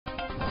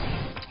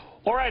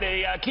All right,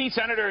 a key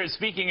senator is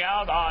speaking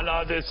out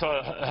on this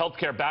health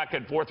care back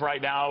and forth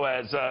right now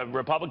as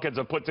Republicans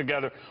have put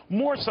together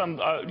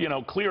some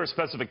clear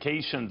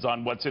specifications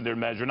on what's in their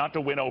measure, not to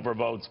win over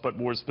votes, but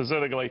more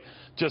specifically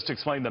just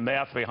explain the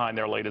math behind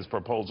their latest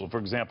proposal. For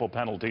example,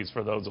 penalties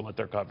for those who let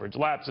their coverage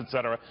lapse,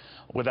 etc.,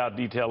 without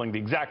detailing the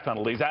exact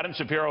penalties. Adam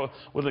Shapiro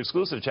with an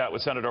exclusive chat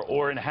with Senator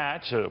Orrin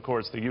Hatch, of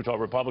course, the Utah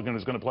Republican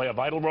who's going to play a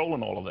vital role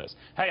in all of this.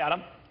 Hey,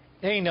 Adam.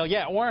 Hey, Neil.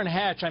 Yeah, Orrin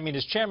Hatch,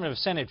 as chairman of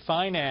Senate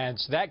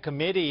Finance, that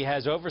committee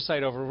has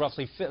oversight over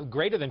roughly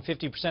greater than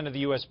 50% of the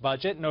U.S.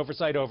 budget and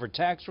oversight over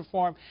tax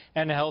reform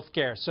and health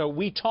care. So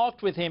we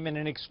talked with him in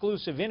an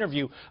exclusive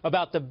interview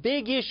about the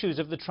big issues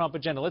of the Trump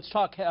agenda. Let's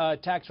talk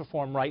tax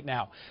reform right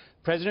now.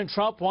 President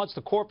Trump wants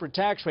the corporate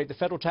tax rate, the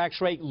federal tax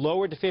rate,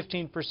 lowered to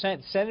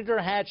 15%. Senator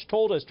Hatch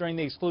told us during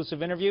the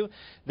exclusive interview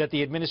that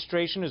the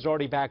administration has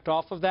already backed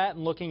off of that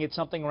and looking at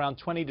something around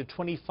 20 to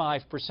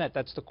 25%.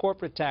 That's the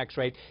corporate tax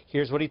rate.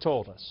 Here's what he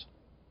told us.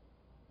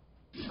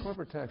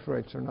 Corporate tax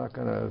rates are not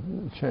going to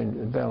change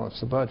and balance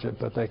the budget,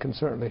 but they can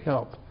certainly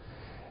help.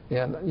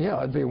 And, yeah,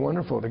 it'd be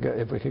wonderful to get,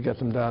 if we could get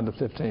them down to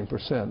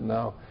 15%.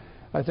 Now,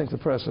 I think the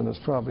president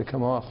has probably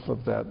come off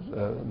of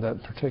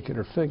that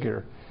particular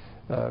figure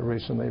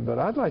recently, but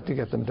I'd like to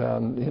get them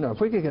down,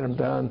 if we could get them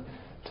down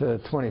to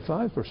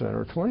 25%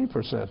 or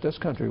 20%, this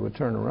country would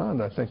turn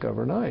around, I think,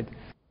 overnight.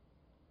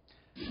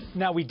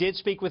 Now, we did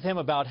speak with him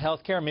about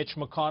health care. Mitch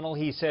McConnell,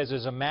 he says,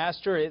 is a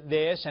master at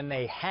this, and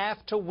they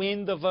have to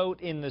win the vote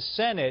in the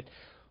Senate,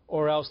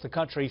 or else the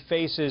country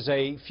faces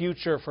a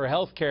future for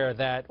health care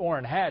that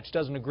Orrin Hatch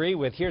doesn't agree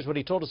with. Here's what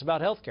he told us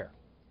about health care.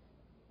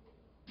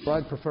 Well,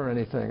 I'd prefer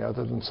anything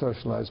other than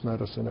socialized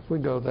medicine. If we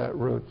go that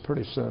route,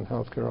 pretty soon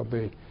health care will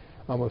be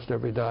almost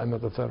every dime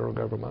of the federal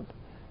government.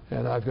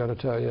 And I've got to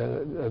tell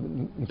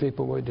you,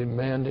 people were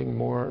demanding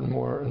more and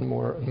more and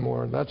more and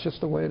more. That's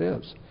just the way it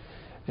is.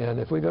 And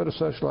if we go to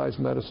socialized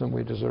medicine,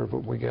 we deserve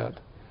what we get.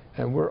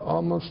 And we're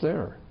almost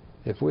there.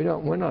 If we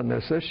don't win on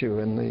this issue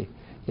in the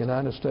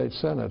United States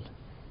Senate,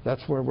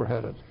 that's where we're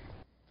headed.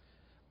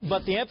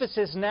 But the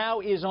emphasis now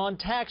is on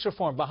tax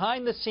reform.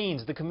 Behind the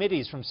scenes, the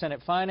committees from Senate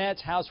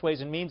Finance, House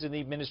Ways and Means, and the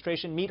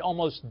administration meet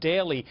almost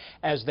daily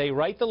as they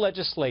write the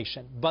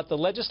legislation. But the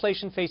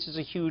legislation faces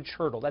a huge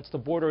hurdle. That's the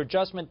border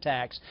adjustment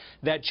tax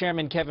that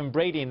Chairman Kevin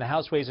Brady in the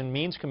House Ways and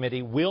Means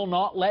Committee will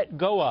not let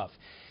go of.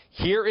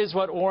 Here is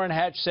what Orrin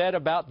Hatch said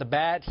about the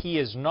bat. He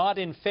is not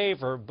in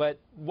favor, but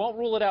won't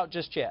rule it out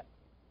just yet.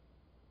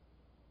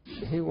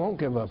 He won't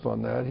give up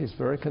on that. He's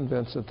very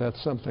convinced that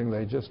that's something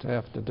they just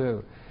have to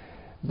do.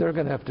 They're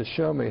going to have to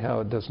show me how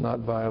it does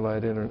not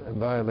violate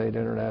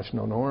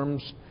international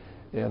norms,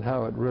 and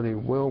how it really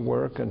will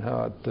work, and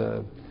how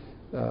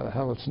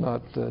it's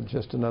not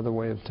just another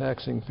way of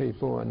taxing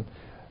people, and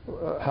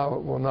how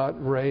it will not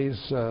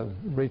raise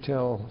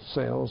retail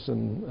sales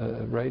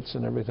and rates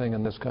and everything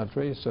in this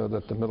country, so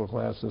that the middle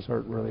class is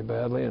hurt really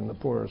badly, and the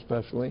poor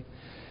especially.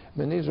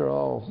 These are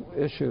all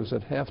issues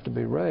that have to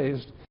be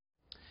raised.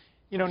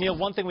 Neil,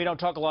 one thing we don't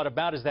talk a lot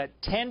about is that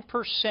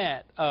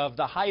 10% of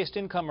the highest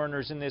income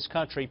earners in this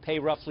country pay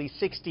roughly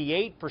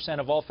 68%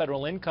 of all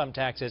federal income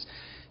taxes.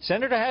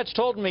 Senator Hatch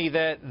told me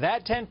that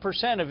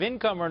 10% of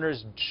income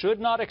earners should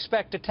not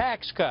expect a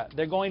tax cut.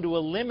 They're going to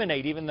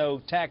eliminate, even though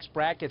tax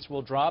brackets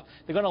will drop,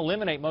 they're going to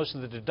eliminate most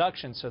of the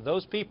deductions. So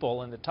those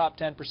people in the top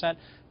 10%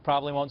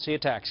 probably won't see a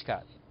tax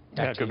cut.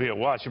 Yeah, it could be a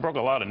watch. You broke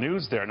a lot of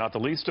news there, not the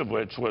least of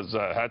which was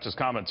Hatch's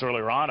comments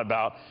earlier on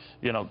about,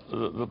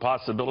 the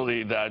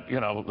possibility that,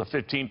 the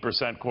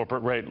 15%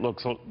 corporate rate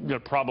looks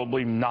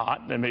probably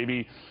not, and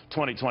maybe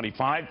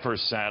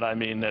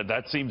 20-25%.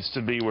 That seems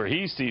to be where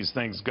he sees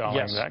things going.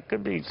 Yes. That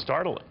could be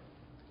startling.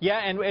 Yeah,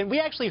 and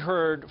we actually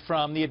heard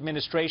from the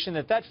administration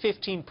that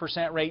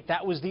 15% rate,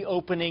 that was the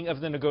opening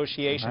of the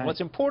negotiation. Right.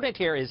 What's important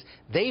here is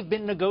they've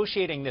been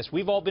negotiating this.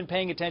 We've all been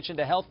paying attention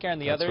to health care and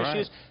the other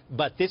issues,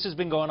 but this has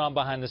been going on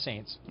behind the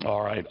scenes.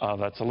 All right.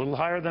 That's a little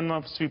higher than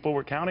most people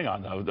were counting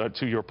on, though,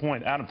 to your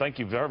point. Adam, thank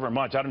you very, very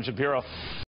much. Adam Shapiro.